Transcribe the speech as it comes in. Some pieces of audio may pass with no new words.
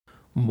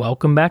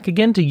Welcome back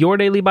again to Your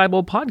Daily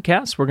Bible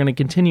Podcast. We're going to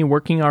continue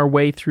working our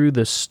way through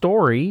the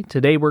story.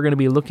 Today we're going to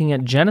be looking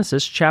at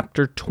Genesis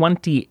chapter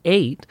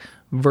 28,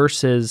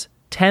 verses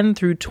 10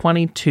 through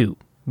 22,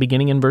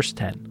 beginning in verse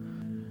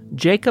 10.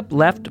 Jacob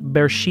left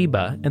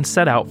Beersheba and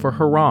set out for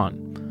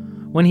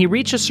Haran. When he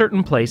reached a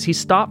certain place, he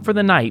stopped for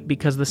the night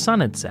because the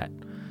sun had set.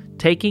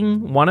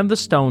 Taking one of the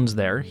stones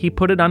there, he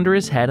put it under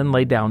his head and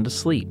lay down to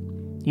sleep.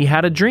 He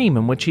had a dream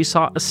in which he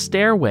saw a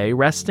stairway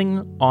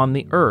resting on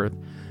the earth,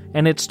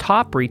 and its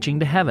top reaching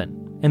to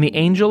heaven, and the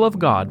angel of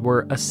God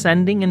were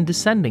ascending and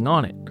descending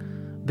on it.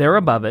 There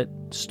above it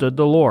stood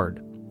the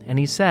Lord, and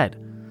he said,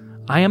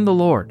 I am the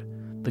Lord,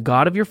 the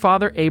God of your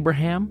father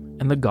Abraham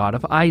and the God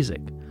of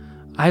Isaac.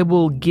 I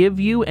will give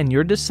you and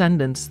your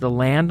descendants the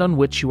land on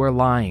which you are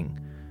lying.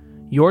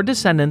 Your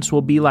descendants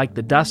will be like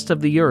the dust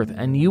of the earth,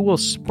 and you will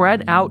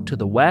spread out to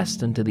the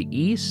west and to the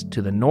east,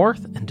 to the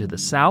north and to the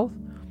south.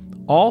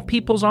 All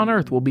peoples on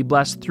earth will be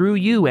blessed through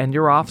you and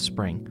your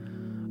offspring.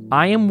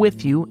 I am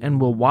with you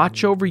and will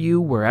watch over you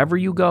wherever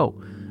you go,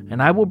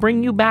 and I will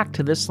bring you back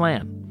to this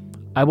land.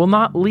 I will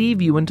not leave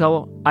you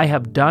until I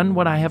have done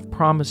what I have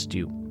promised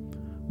you.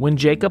 When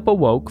Jacob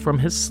awoke from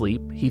his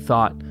sleep, he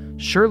thought,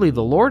 Surely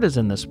the Lord is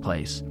in this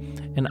place,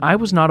 and I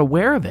was not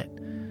aware of it.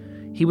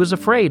 He was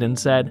afraid and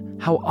said,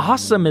 How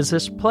awesome is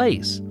this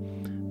place!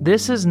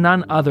 This is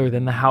none other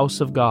than the house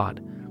of God.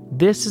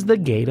 This is the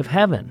gate of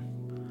heaven.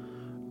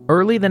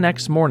 Early the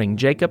next morning,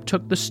 Jacob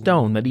took the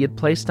stone that he had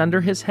placed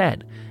under his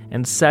head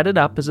and set it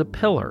up as a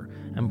pillar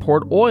and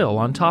poured oil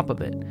on top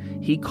of it.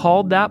 He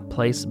called that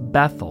place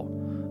Bethel,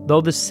 though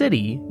the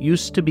city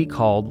used to be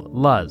called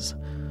Luz.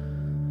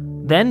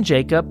 Then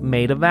Jacob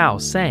made a vow,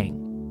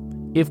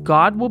 saying, If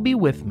God will be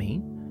with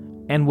me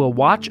and will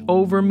watch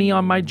over me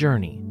on my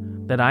journey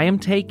that I am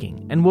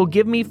taking and will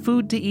give me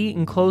food to eat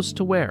and clothes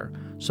to wear,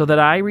 so that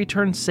I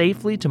return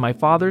safely to my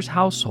father's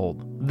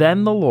household,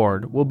 then the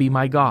Lord will be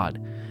my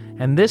God.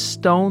 And this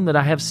stone that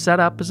I have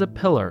set up as a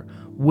pillar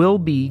will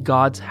be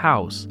God's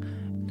house.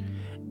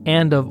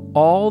 And of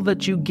all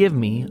that you give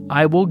me,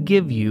 I will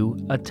give you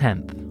a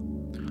tenth.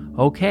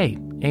 Okay,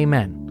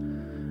 amen.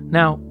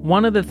 Now,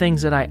 one of the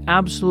things that I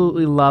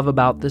absolutely love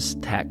about this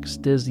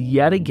text is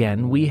yet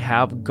again we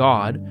have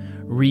God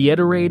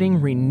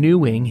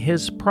renewing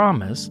his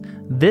promise,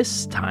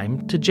 this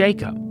time to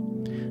Jacob.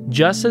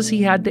 Just as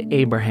he had to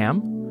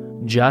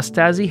Abraham, just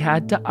as he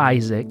had to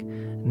Isaac,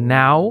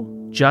 now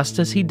just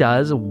as he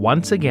does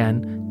once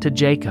again to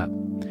Jacob.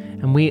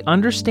 And we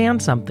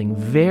understand something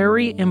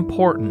very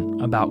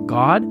important about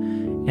God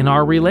and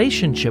our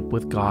relationship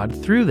with God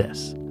through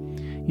this.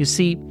 You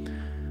see,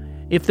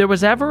 if there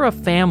was ever a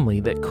family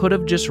that could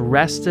have just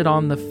rested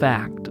on the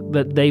fact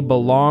that they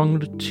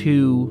belonged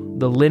to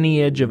the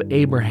lineage of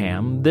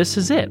Abraham, this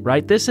is it,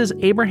 right? This is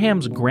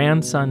Abraham's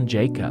grandson,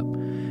 Jacob.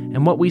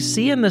 And what we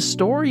see in this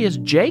story is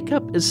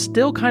Jacob is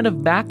still kind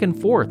of back and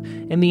forth.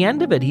 In the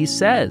end of it, he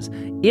says,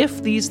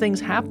 if these things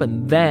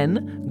happen,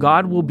 then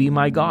God will be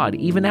my God,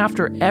 even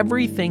after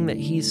everything that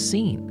he's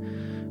seen.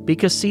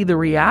 Because see, the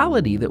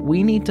reality that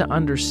we need to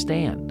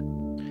understand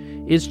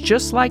is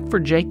just like for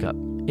Jacob,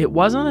 it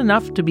wasn't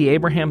enough to be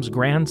Abraham's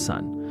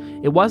grandson.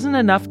 It wasn't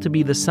enough to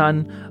be the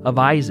son of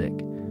Isaac.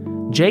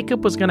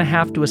 Jacob was going to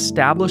have to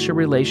establish a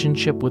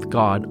relationship with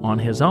God on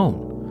his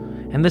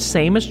own. And the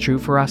same is true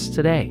for us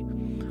today.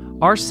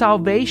 Our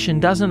salvation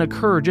doesn't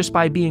occur just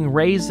by being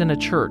raised in a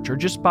church, or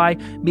just by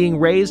being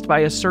raised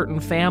by a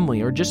certain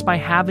family, or just by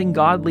having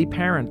godly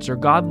parents or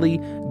godly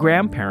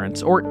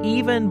grandparents, or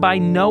even by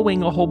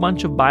knowing a whole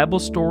bunch of Bible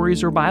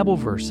stories or Bible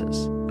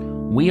verses.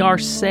 We are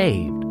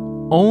saved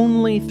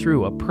only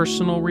through a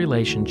personal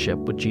relationship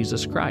with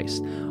Jesus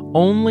Christ,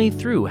 only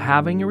through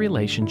having a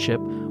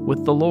relationship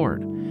with the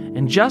Lord.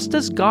 And just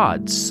as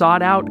God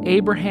sought out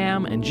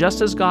Abraham, and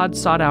just as God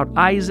sought out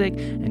Isaac,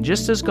 and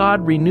just as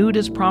God renewed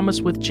his promise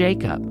with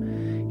Jacob,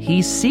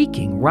 he's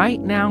seeking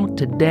right now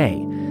today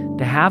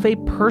to have a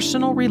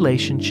personal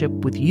relationship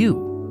with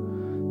you.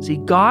 See,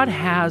 God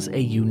has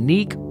a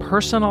unique,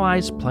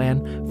 personalized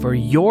plan for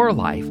your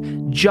life,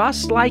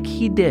 just like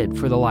he did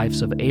for the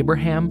lives of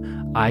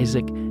Abraham,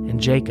 Isaac, and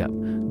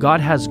Jacob. God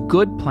has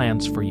good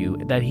plans for you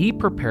that he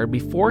prepared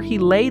before he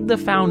laid the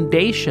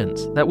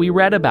foundations that we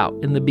read about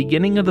in the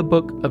beginning of the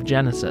book of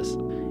Genesis.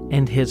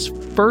 And his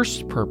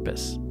first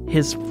purpose,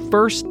 his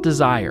first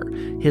desire,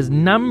 his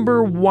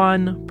number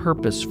one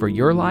purpose for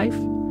your life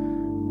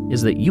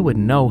is that you would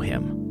know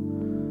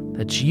him,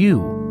 that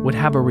you would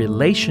have a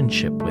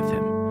relationship with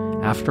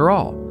him. After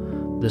all,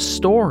 the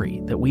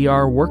story that we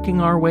are working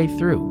our way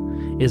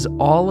through is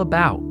all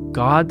about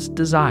God's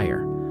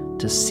desire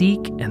to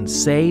seek and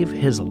save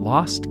his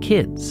lost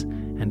kids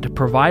and to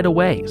provide a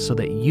way so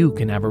that you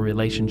can have a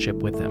relationship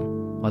with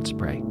him. Let's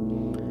pray.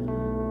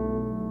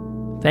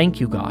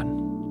 Thank you,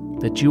 God,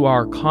 that you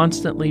are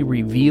constantly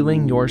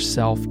revealing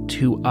yourself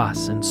to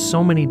us in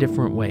so many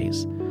different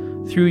ways.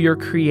 Through your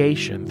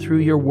creation, through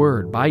your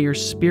word, by your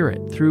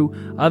spirit, through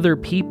other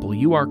people,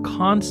 you are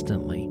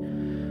constantly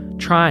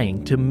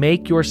trying to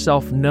make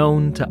yourself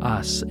known to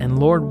us. And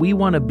Lord, we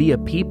want to be a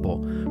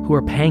people who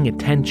are paying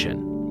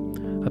attention.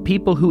 a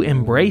people who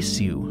embrace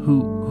you,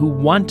 who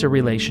want a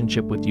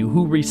relationship with you,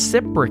 who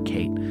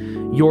reciprocate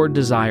your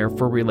desire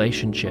for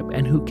relationship,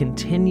 and who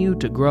continue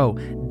to grow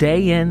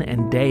day in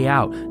and day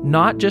out,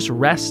 not just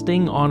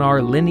resting on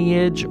our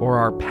lineage or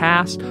our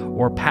past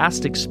or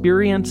past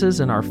experiences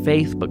in our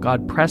faith, but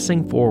God,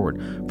 pressing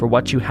forward for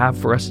what you have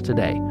for us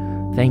today.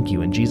 Thank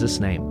you. In Jesus'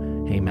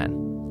 name, amen.